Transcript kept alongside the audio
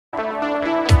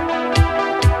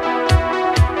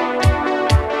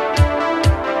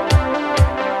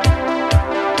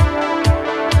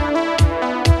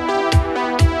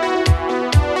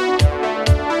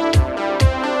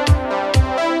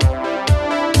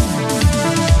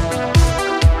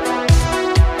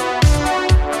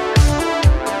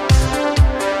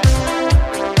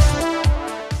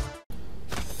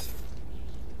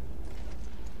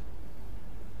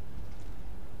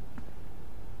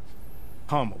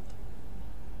Pummeled.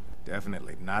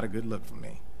 Definitely not a good look for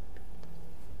me.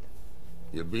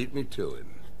 You beat me to it.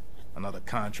 Another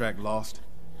contract lost?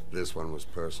 This one was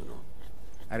personal.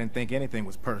 I didn't think anything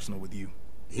was personal with you.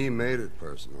 He made it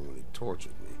personal when he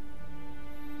tortured me.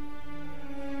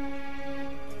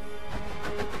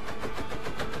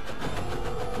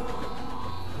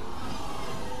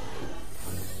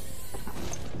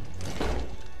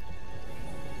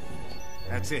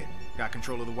 That's it. Got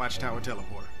control of the Watchtower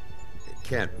teleporter. It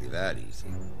can't be that easy.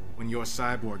 When your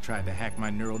cyborg tried to hack my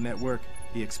neural network,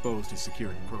 he exposed his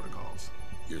security protocols.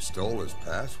 You stole his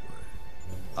password.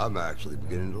 I'm actually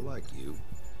beginning to like you.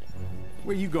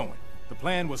 Where you going? The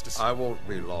plan was to... I won't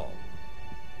be long.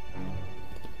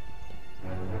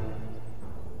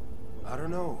 I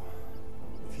don't know.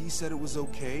 If he said it was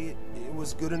okay, it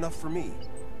was good enough for me.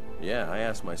 Yeah, I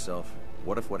asked myself,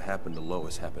 what if what happened to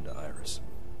Lois happened to Iris?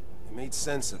 It made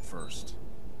sense at first.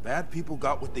 Bad people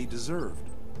got what they deserved.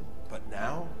 But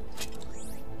now?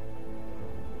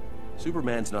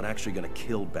 Superman's not actually gonna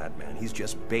kill Batman, he's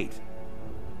just bait.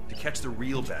 To catch the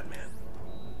real Batman.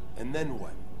 And then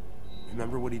what?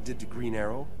 Remember what he did to Green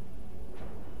Arrow?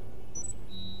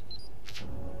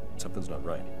 Something's not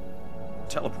right.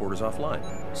 Teleporter's offline.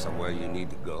 Somewhere you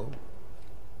need to go?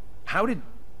 How did...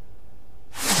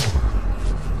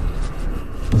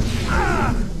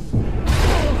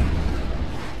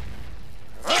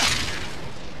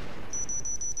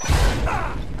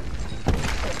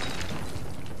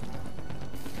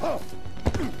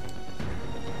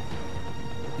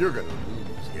 You're gonna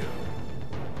lose, you know.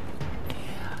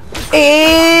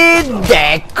 Ed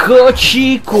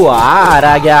eccoci qua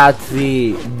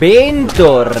ragazzi,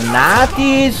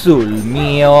 bentornati sul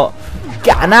mio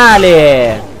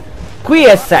canale. Qui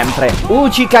è sempre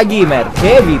Uchika Gamer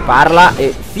che vi parla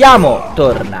e siamo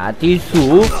tornati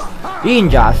su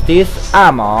Injustice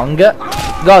Among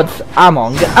Gods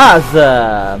Among Us.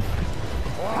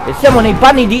 E siamo nei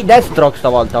panni di Deathstroke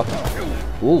stavolta.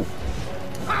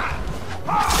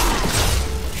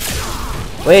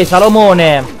 Uè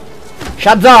Salomone,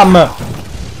 Shazam.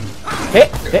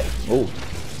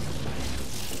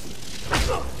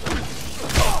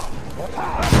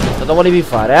 Cosa volevi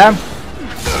fare,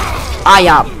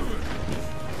 Aia.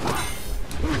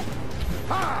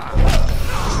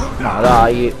 No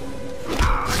dai.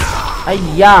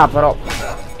 Aia però.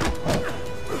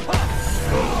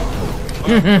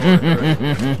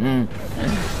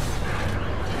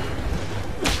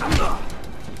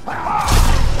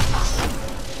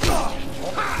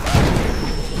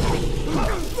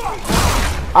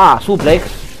 Ah, suplex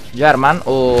German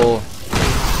o...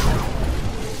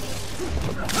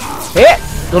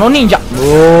 sono un ninja.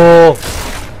 Oh.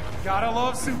 Gotta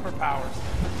love superpowers.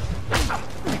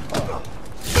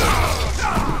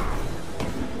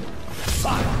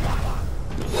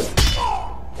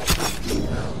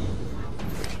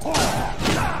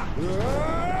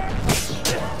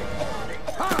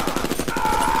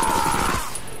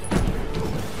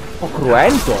 Un po'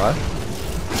 cruento,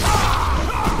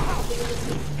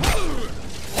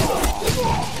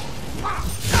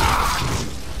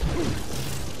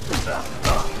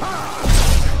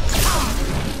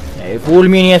 I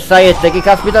fulmini e saette, che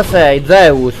caspita sei?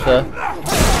 Zeus?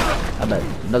 Vabbè,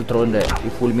 d'altronde i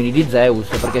fulmini di Zeus,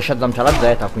 perché Shazam c'ha la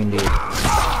Z, quindi...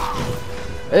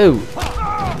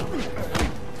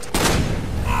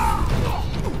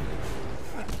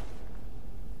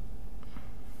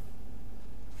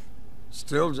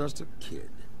 Still just a kid.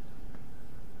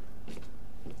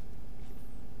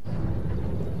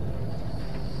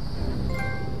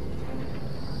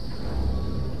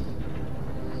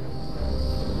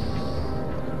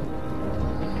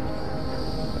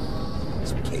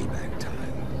 Payback time.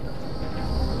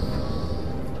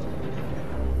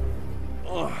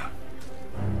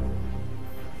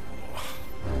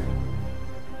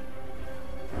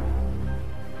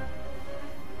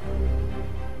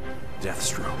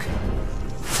 Deathstroke.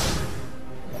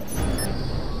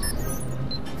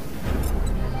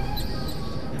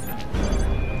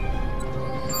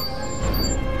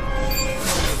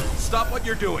 Stop what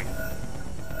you're doing.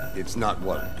 It's not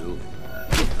what I'm doing.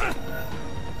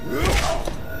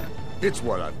 It's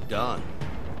what I've done.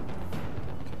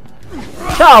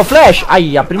 Ciao Flash!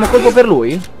 Aia, primo colpo per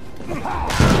lui?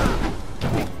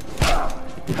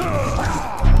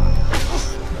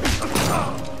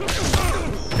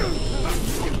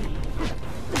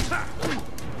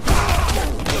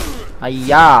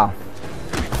 Aia.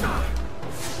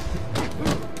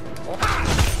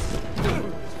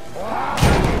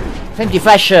 Senti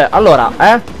Flash, allora,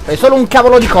 sei solo un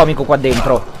cavolo di comico qua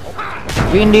dentro.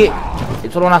 Quindi è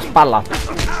solo una spalla.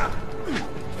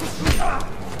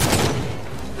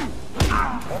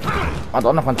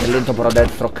 Madonna quanto è lento però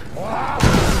Deathstroke.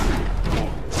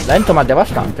 Lento ma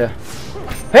devastante.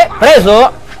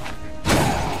 Preso!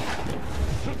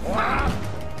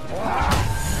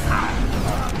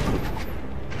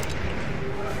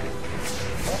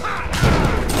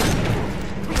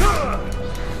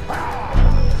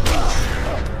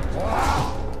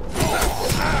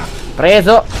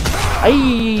 Preso.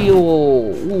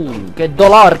 Che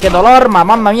dolor, ma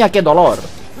mamma mia che dolor.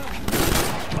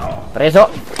 Preso.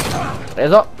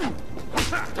 Preso.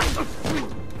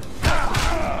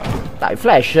 Dai,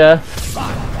 flash.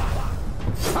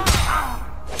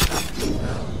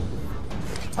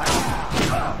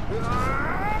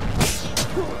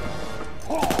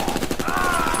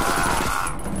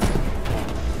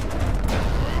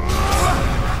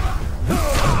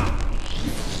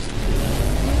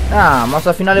 Ah,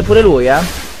 mossa finale pure lui,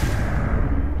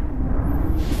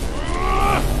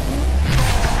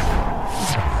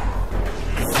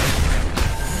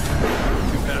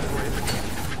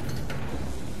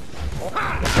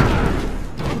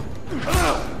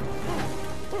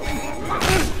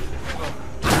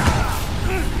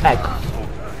 Ecco.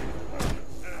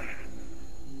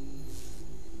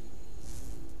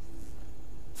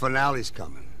 Finale's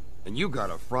coming, and you got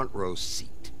a front row seat.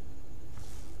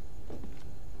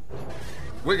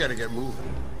 We gotta get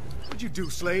moving. What'd you do,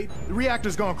 Slade? The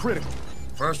reactor's gone critical.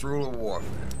 First rule of warfare,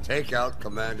 take out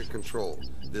command and control.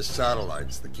 This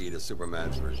satellite's the key to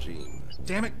Superman's regime.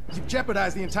 Damn it, you've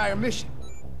jeopardized the entire mission.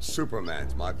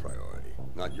 Superman's my priority,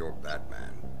 not your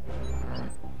Batman.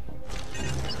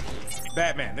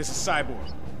 Batman, this is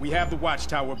Cyborg. We have the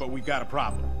watchtower, but we've got a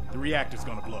problem. The reactor's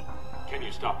gonna blow. Can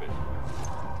you stop it?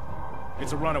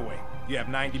 It's a runaway. You have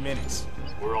 90 minutes.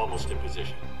 We're almost in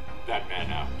position.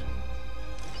 Batman out.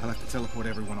 I'll have to teleport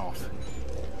everyone off.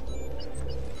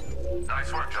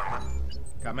 Nice work, gentlemen.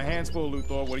 Got my hands full,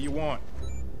 Luthor. What do you want?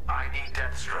 I need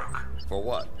Deathstroke. For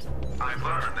what? I've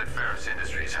learned that Ferris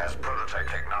Industries has prototype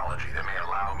technology that may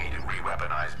allow me to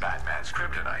re-weaponize Batman's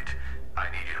kryptonite. I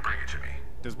need you to bring it to me.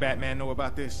 Does Batman know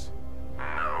about this?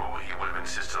 No, he would have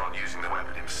insisted on using the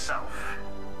weapon himself.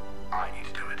 I need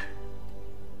to do it.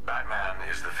 Batman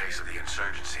is the face of the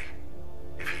insurgency.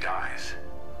 If he dies,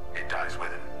 it dies with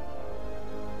him.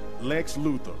 Lex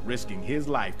Luthor risking his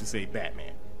life to save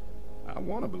Batman. I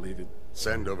want to believe it.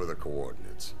 Send over the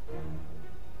coordinates.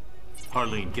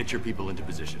 Harleen, get your people into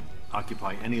position.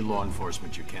 Occupy any law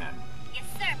enforcement you can. Yes,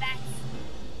 sir, Bats.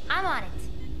 I'm on it.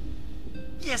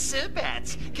 Yes, sir,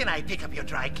 Bats. Can I pick up your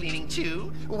dry cleaning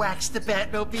too? Wax the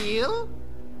Batmobile?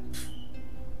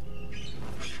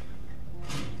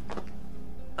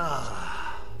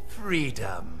 Ah,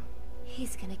 freedom.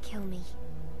 He's gonna kill me.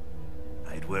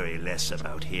 I'd worry less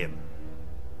about him.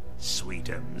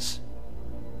 Sweetums.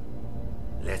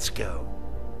 Let's go.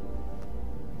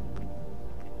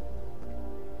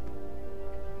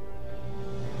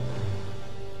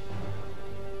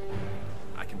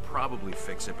 I can probably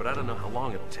fix it, but I don't know how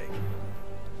long it'll take.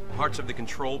 Parts of the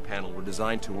control panel were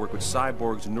designed to work with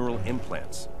Cyborg's neural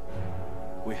implants.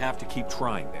 We have to keep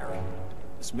trying, Barry.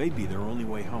 This may be their only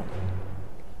way home.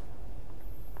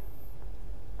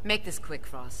 Make this quick,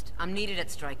 Frost. I'm needed at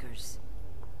Stryker's.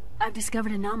 I've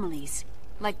discovered anomalies.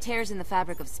 Like tears in the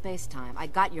fabric of space-time. I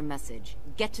got your message.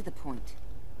 Get to the point.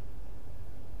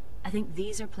 I think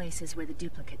these are places where the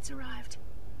duplicates arrived.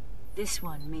 This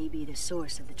one may be the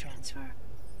source of the transfer.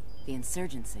 The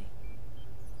insurgency.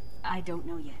 I don't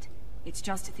know yet. It's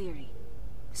just a theory.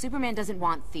 Superman doesn't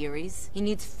want theories. He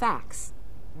needs facts.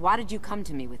 Why did you come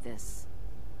to me with this?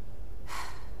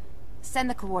 Send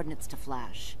the coordinates to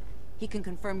Flash. He can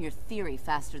confirm your theory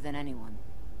faster than anyone.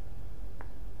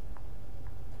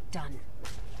 Done.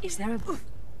 Is there a...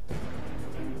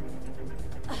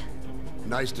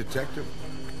 Nice detective,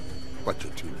 but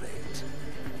you're too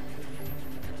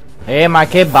late. Ma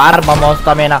che barba mo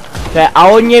sta mena. Cioè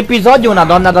a ogni episodio una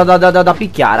donna da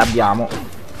picchiare abbiamo.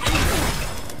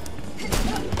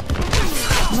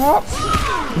 No.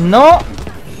 No.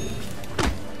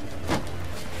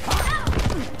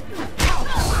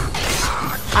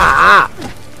 Ah.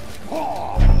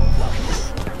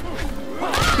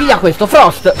 Piglia questo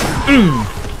Frost.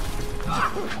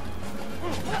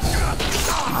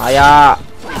 Aia.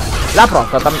 La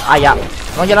prostata. Aia.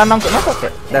 Non gliel'hanno ancora. Non so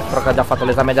se Deathstroke ha già fatto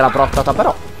l'esame della prostata,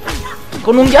 però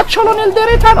con un ghiacciolo nel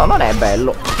deretano non è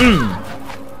bello.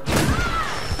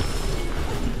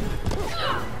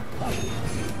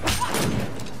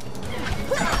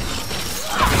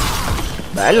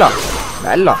 Bella.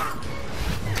 Bella.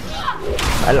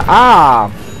 Bella. Ah.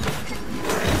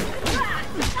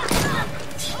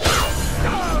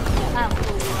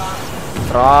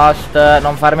 Frost,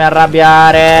 non farmi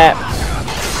arrabbiare.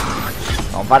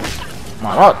 Non far...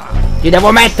 Ma no, ti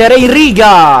devo mettere in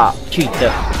riga!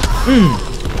 Cheat.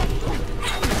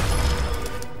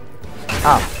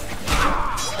 Ah.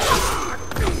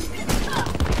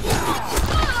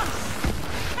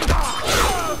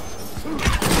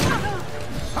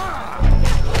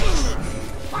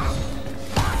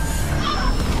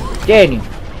 Tieni.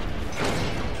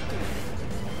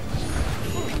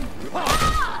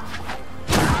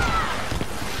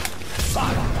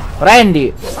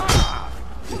 Prendi.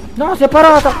 No, si è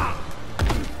parata.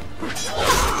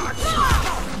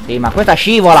 Sì, ma questa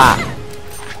scivola.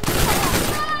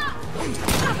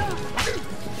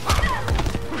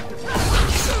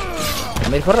 Non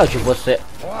mi ricordavo ci fosse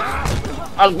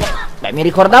Beh, mi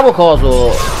ricordavo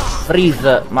coso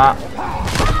Freeze, ma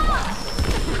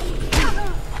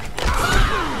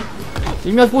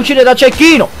il mio fucile da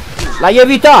cecchino l'hai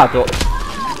evitato.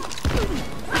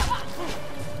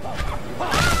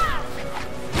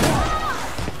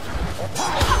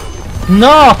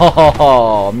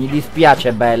 No, mi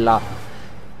dispiace, bella.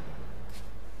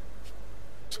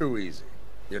 Too easy.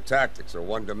 Your tactics are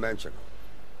one-dimensional.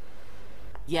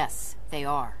 Yes, they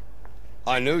are.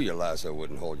 I knew your lasso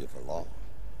wouldn't hold you for long.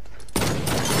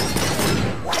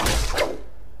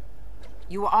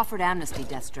 You were offered amnesty,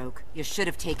 Deathstroke. You should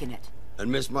have taken it. And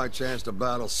missed my chance to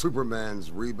battle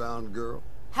Superman's rebound girl?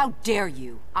 How dare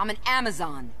you? I'm an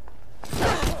Amazon.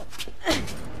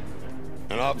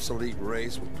 An obsolete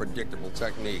race with predictable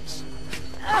techniques.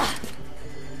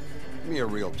 Give me a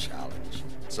real challenge.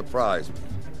 Surprise me.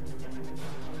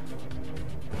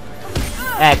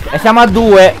 Ecco, e siamo a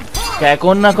 2. Che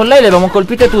con lei le abbiamo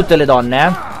colpite tutte le donne,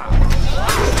 eh.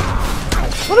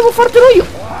 Volevo fartelo io.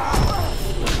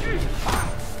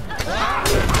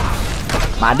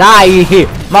 Ma dai,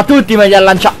 ma tutti me li ha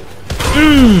lanciati.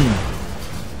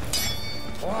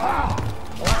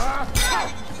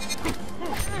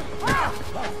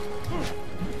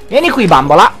 Vieni qui,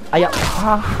 bambola. Aia.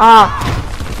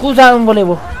 Scusa, non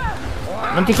volevo.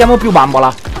 Non ti chiamo più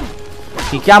bambola.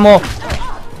 Ti chiamo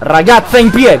ragazza in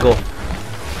piego.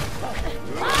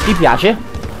 Ti piace?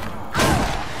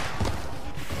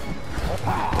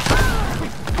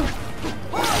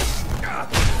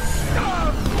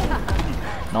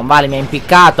 Non vale, mi ha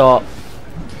impiccato.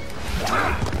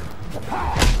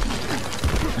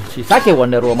 Si sa che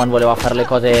Wonder Woman voleva fare le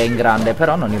cose in grande,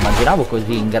 però non immaginavo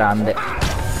così in grande.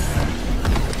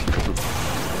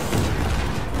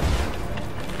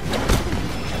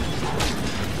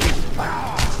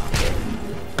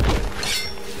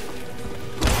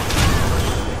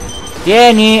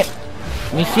 Tieni,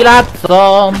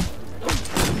 missilazzo.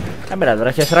 Beh,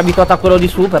 dovresti essere abituato a quello di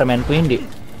Superman, quindi.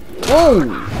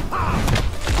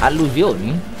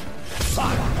 Allusioni?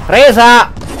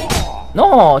 Presa!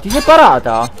 No, ti sei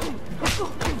parata.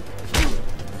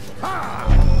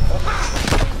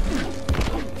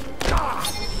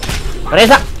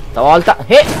 Presa! Stavolta.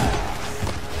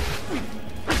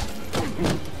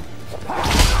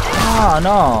 Ah,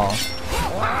 no.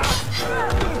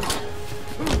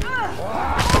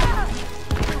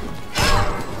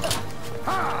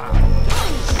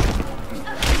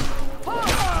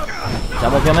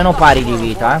 Siamo più o meno pari di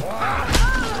vita,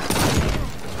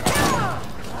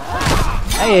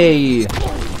 Ehi!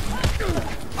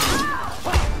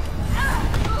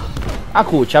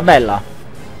 Acuccia, bella.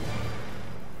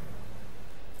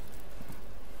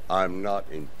 I'm not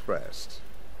impressed.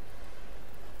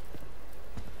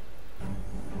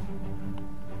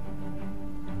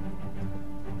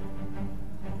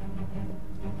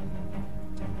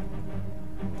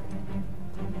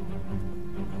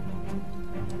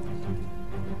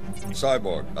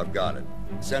 Cyborg, I've got it.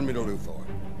 Send me to Luthor.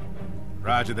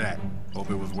 Roger that.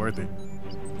 Hope it was worth it.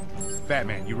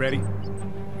 Batman, you ready?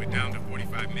 We're down to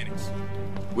 45 minutes.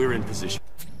 We're in position.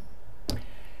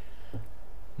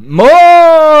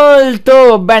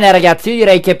 Molto bene, ragazzi, io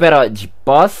direi che per oggi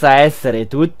possa essere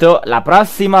tutto. La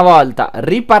prossima volta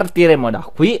ripartiremo da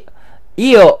qui.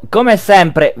 Io, come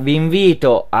sempre, vi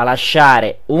invito a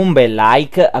lasciare un bel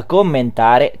like, a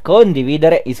commentare,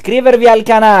 condividere, iscrivervi al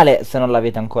canale se non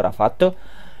l'avete ancora fatto.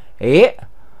 E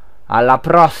alla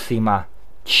prossima.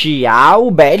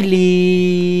 Ciao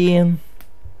belli!